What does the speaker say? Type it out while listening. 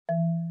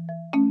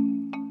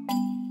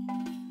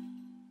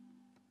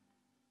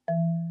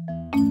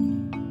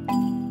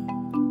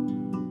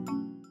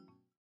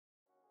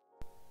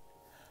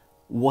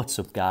What's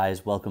up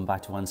guys, welcome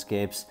back to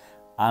AntScapes.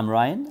 I'm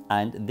Ryan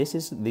and this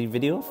is the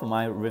video for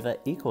my river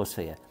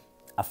Ecosphere.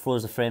 I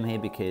froze the frame here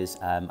because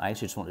I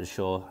actually just wanted to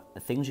show the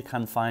things you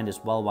can find as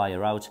well while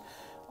you're out.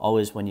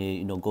 Always when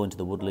you go into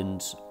the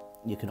woodlands,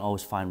 you can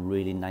always find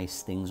really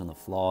nice things on the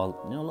floor,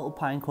 little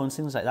pine cones,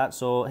 things like that.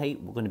 So hey,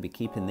 we're going to be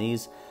keeping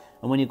these.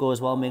 And when you go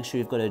as well, make sure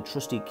you've got a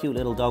trusty cute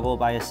little doggo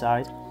by your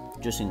side,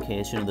 just in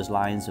case there's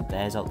lions or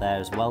bears out there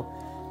as well.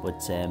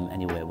 But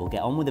anyway, we'll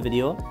get on with the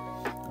video.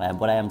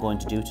 What I am going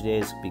to do today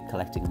is be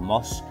collecting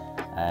moss,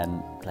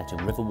 collecting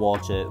river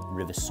water,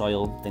 river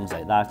soil, things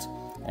like that,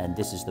 and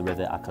this is the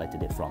river I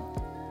collected it from.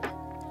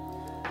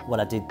 What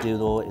I did do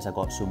though is I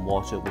got some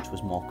water which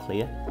was more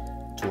clear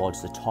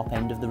towards the top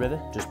end of the river,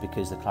 just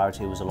because the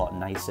clarity was a lot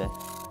nicer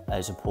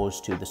as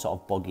opposed to the sort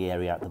of boggy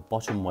area at the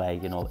bottom where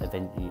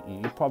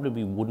you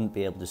probably wouldn't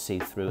be able to see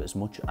through it as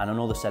much. And I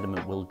know the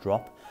sediment will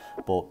drop,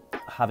 but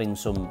having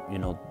some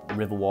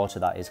river water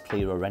that is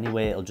clearer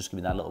anyway, it'll just give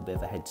me that little bit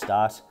of a head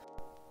start.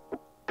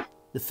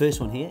 The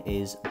first one here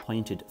is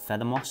pointed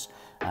feather moss.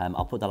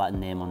 I'll put the Latin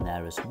name on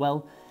there as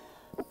well.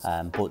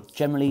 But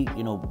generally,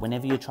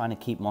 whenever you're trying to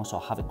keep moss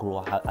or have it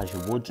grow as you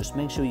would, just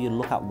make sure you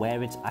look at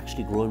where it's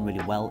actually growing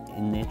really well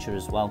in nature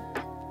as well.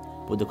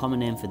 But the common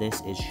name for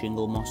this is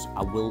shingle moss.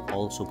 I will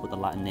also put the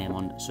Latin name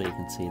on so you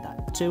can see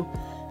that too.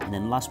 And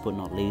then last but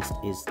not least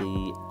is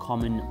the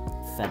common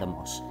feather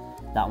moss.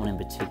 That one in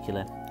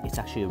particular, it's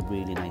actually a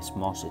really nice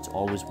moss. It's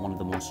always one of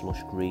the most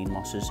lush green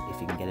mosses if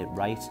you can get it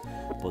right.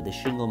 But the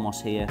shingle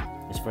moss here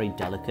is very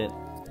delicate.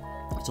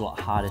 It's a lot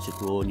harder to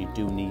grow, and you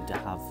do need to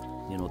have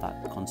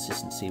that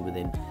consistency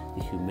within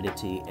the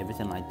humidity,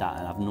 everything like that.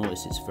 And I've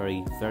noticed it's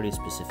very, very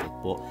specific.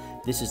 But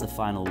this is the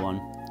final one.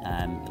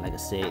 Like I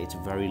say, it's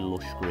very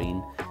lush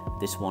green.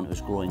 This one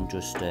was growing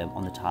just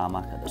on the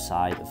tarmac at the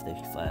side of the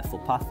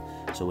footpath.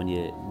 So when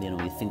you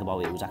think about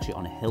it, it was actually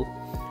on a hill.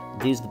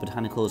 These are the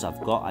botanicals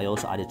I've got. I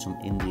also added some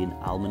Indian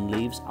almond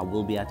leaves. I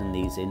will be adding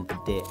these in the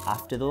day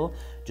after though,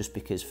 just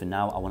because for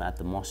now I want to add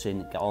the moss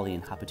in, get all the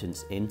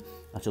inhabitants in.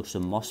 I took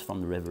some moss from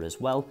the river as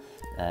well,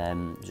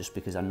 just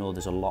because I know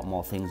there's a lot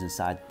more things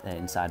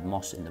inside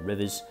moss in the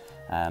rivers.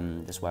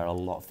 That's where a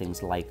lot of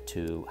things like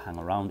to hang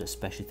around,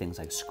 especially things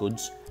like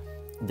scuds.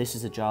 This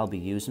is the jar I'll be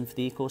using for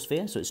the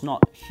Ecosphere, so it's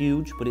not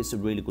huge, but it's a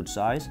really good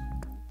size.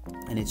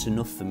 And it's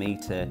enough for me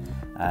to,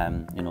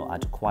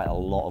 add quite a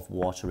lot of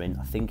water in.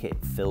 I think it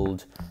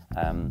filled,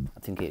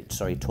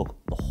 took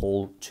the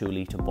whole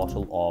 2-litre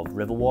bottle of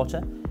river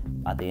water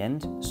at the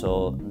end.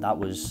 So that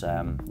was,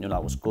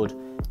 that was good.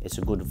 It's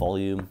a good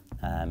volume,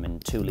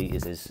 and 2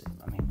 litres is,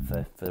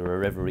 for a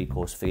river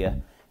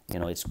Ecosphere,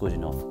 it's good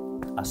enough.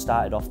 I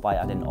started off by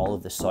adding all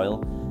of the soil,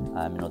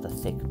 the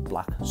thick,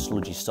 black,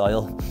 sludgy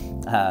soil,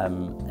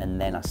 and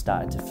then I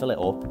started to fill it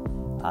up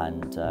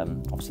and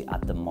obviously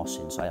add the moss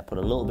in. So I put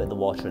a little bit of the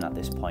water in at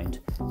this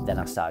point, then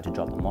I started to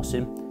drop the moss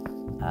in,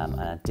 and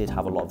I did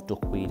have a lot of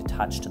duckweed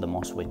attached to the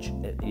moss, which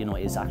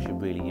is actually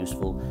really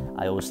useful.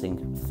 I always think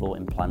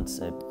floating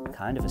plants are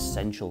kind of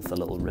essential for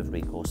little river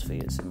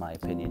ecospheres, in my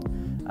opinion.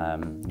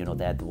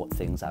 They're the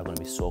things that are going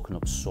to be soaking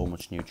up so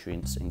much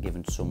nutrients and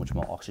giving so much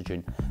more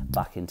oxygen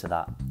back into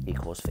that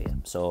ecosphere.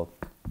 So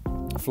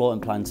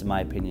floating plants, in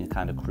my opinion, are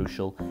kind of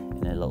crucial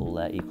in a little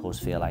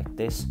ecosphere like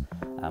this.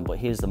 But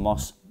here's the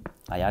moss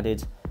I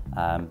added.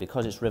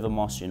 Because it's river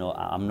moss,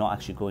 I'm not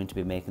actually going to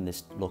be making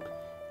this look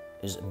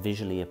as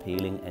visually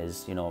appealing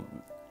as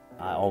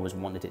I always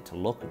wanted it to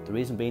look. The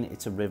reason being,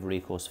 it's a river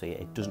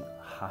ecosphere. It doesn't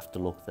have to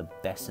look the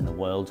best in the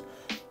world.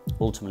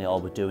 Ultimately, all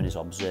we're doing is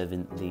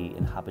observing the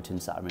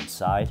inhabitants that are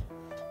inside.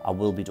 I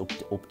will be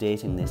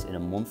updating this in a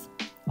month.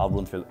 I'll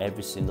run through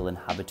every single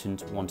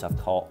inhabitant once I've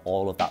caught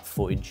all of that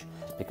footage,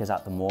 because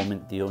at the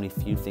moment the only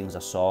few things I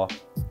saw,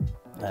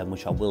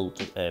 which I will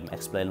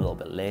explain a little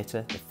bit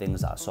later, the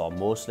things that I saw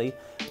mostly,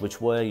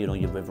 which were your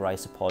river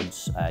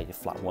isopods, your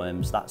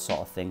flatworms, that sort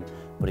of thing.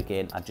 But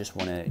again, I just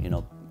want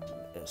to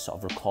sort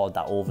of record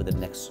that over the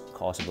next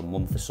course of a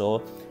month or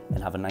so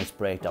and have a nice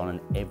breakdown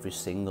on every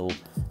single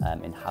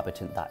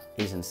inhabitant that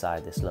is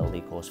inside this little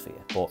ecosphere.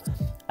 But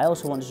I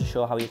also wanted to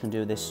show how you can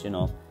do this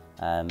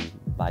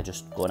by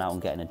just going out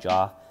and getting a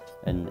jar,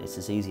 and it's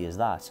as easy as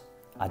that.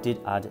 I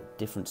did add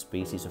different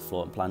species of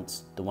floating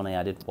plants. The one I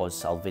added was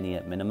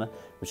Salvinia minima,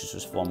 which is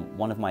just from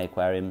one of my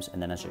aquariums,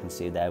 and then as you can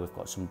see there, we've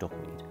got some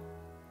duckweed.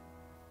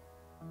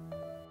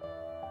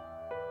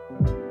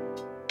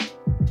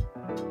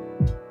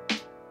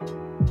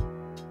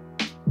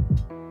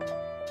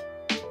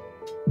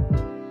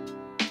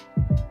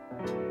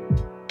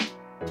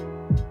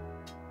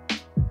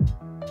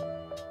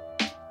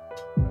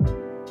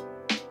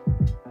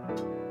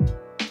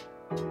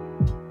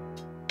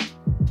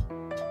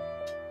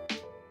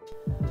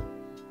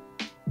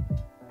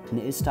 And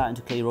it is starting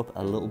to clear up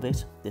a little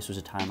bit. This was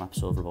a time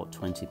lapse over about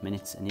 20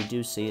 minutes, and you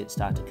do see it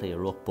start to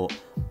clear up, but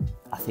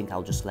I think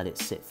I'll just let it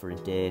sit for a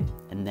day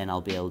and then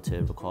I'll be able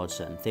to record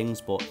certain things.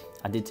 But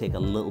I did take a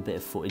little bit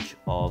of footage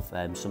of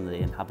some of the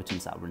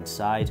inhabitants that were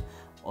inside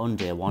on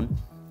day one,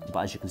 but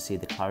as you can see,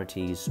 the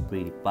clarity is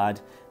really bad.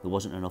 There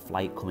wasn't enough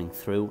light coming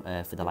through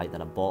for the light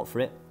that I bought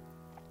for it.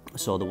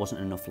 so there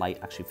wasn't enough light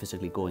actually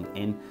physically going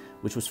in,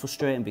 which was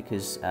frustrating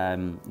because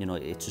you know,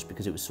 it's just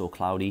because it was so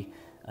cloudy.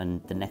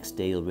 And the next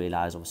day you'll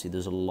realise obviously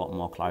there's a lot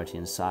more clarity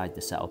inside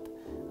the setup,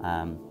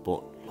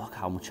 but look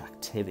how much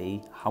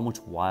activity, how much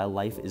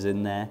wildlife is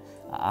in there.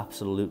 I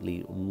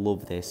absolutely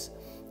love this.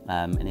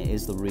 And it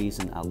is the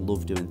reason I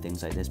love doing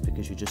things like this,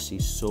 because you just see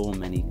so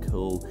many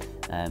cool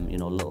you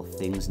know, little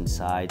things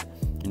inside.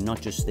 And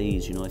not just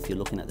these, you know, if you're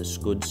looking at the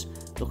scuds,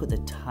 look at the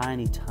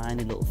tiny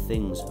little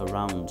things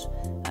around,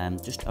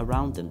 just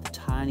around them, the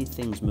tiny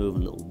things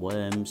moving, little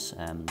worms,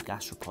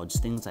 gastropods,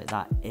 things like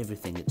that,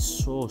 everything. It's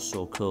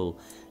so cool.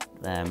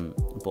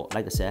 But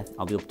like I said,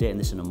 I'll be updating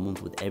this in a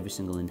month with every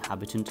single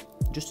inhabitant,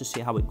 just to see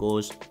how it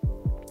goes,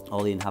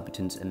 all the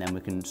inhabitants, and then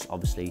we can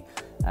obviously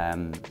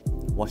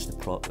watch the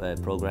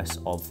progress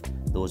of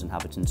those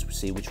inhabitants,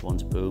 see which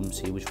ones boom,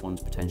 see which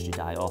ones potentially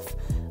die off.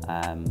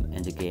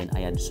 And again, I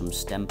had some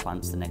stem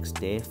plants the next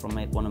day from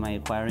one of my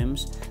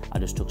aquariums. I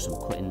just took some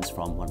cuttings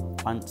from one of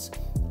the plants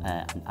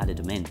and added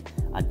them in.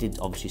 I did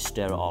obviously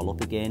stir it all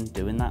up again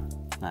doing that,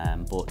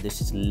 but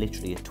this is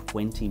literally a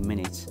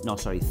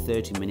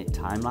 30-minute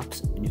time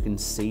lapse, and you can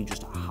see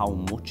just how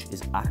much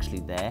is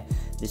actually there.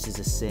 This is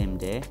the same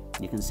day.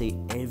 You can see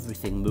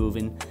everything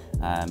moving,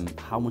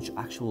 how much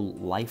actual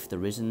life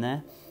there is in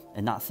there.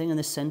 And that thing in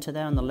the center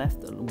there on the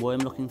left, the worm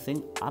looking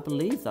thing, I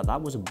believe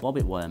that was a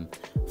bobbit worm.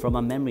 From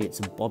my memory, it's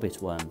a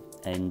bobbit worm,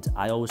 and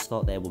I always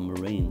thought they were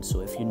marine.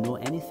 So if you know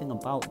anything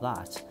about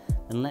that,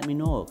 then let me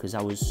know, because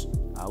I was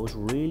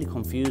really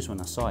confused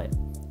when I saw it,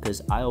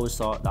 because I always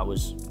thought that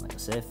was, like I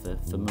say, for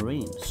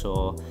marine.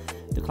 So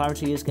the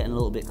clarity is getting a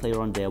little bit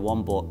clearer on day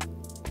one, but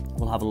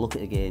we'll have a look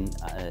at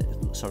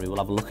we'll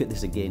have a look at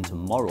this again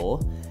tomorrow,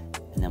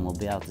 and then we'll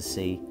be able to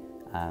see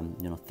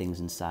you know, things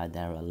inside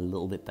there a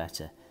little bit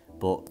better.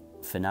 But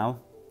for now,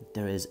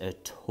 there is a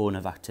ton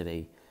of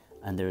activity,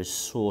 and there is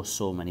so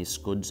many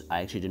scuds.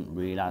 I actually didn't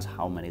realise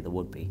how many there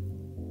would be.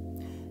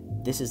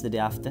 This is the day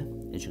after.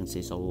 As you can see,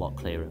 it's a lot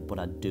clearer, but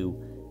I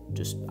do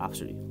just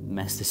absolutely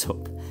mess this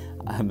up.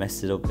 I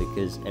messed it up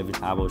because every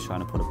time I was trying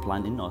to put a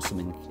plant in or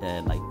something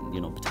like,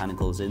 you know,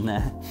 botanicals in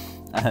there,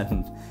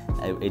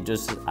 I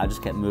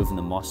just kept moving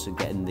the moss and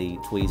getting the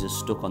tweezers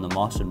stuck on the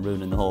moss and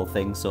ruining the whole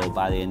thing. So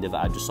by the end of it,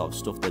 I just sort of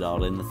stuffed it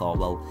all in and thought,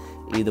 well,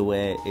 either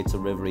way, it's a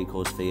river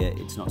ecosphere.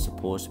 It's not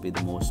supposed to be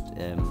the most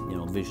you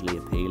know, visually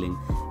appealing.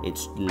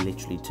 It's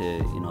literally to,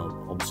 you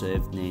know,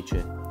 observe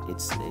nature.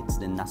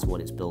 And that's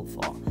what it's built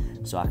for.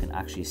 So I can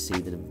actually see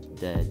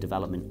the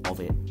development of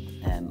it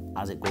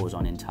as it goes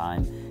on in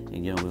time.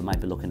 And, you know, we might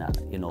be looking at,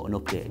 you know, an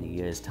update in a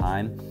year's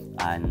time,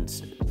 and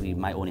we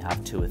might only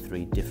have 2 or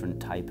 3 different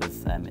type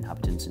of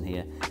inhabitants in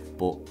here.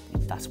 But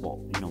that's what,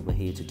 you know, we're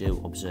here to do: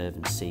 observe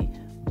and see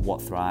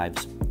what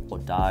thrives,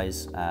 what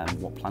dies,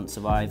 what plants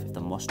survive, if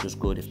the moss does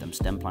good, if them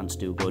stem plants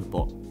do good.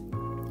 But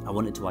I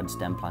wanted to add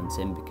stem plants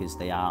in because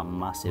they are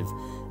massive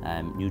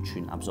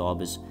nutrient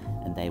absorbers,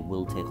 and they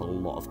will take a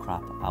lot of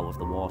crap out of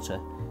the water.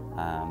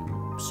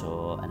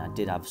 And I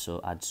did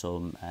add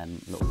some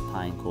little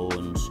pine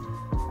cones,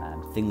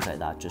 things like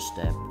that, just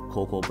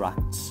cocoa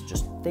bracts,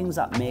 just things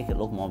that make it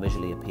look more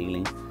visually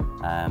appealing,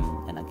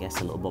 and I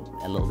guess a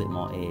little bit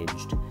more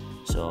aged.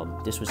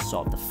 So this was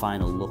sort of the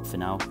final look for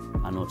now.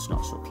 I know it's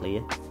not so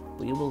clear,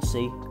 but you will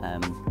see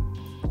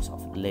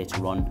sort of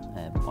later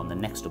on the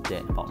next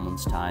update in about a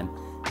month's time.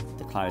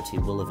 The clarity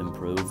will have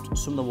improved.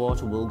 Some of the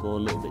water will go a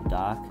little bit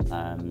dark,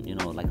 you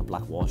know, like a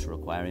black water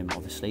aquarium,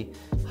 obviously,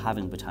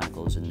 having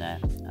botanicals in there.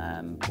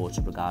 But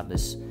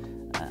regardless,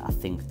 I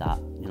think that,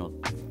 you know,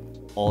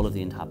 all of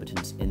the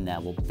inhabitants in there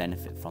will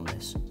benefit from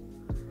this.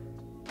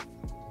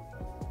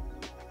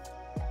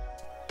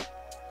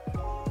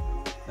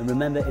 And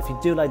remember, if you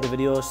do like the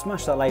video,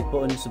 smash that like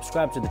button,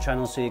 subscribe to the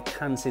channel so you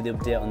can see the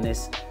update on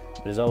this.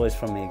 But as always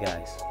from me,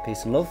 guys,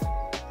 peace and love,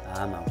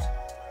 I'm out.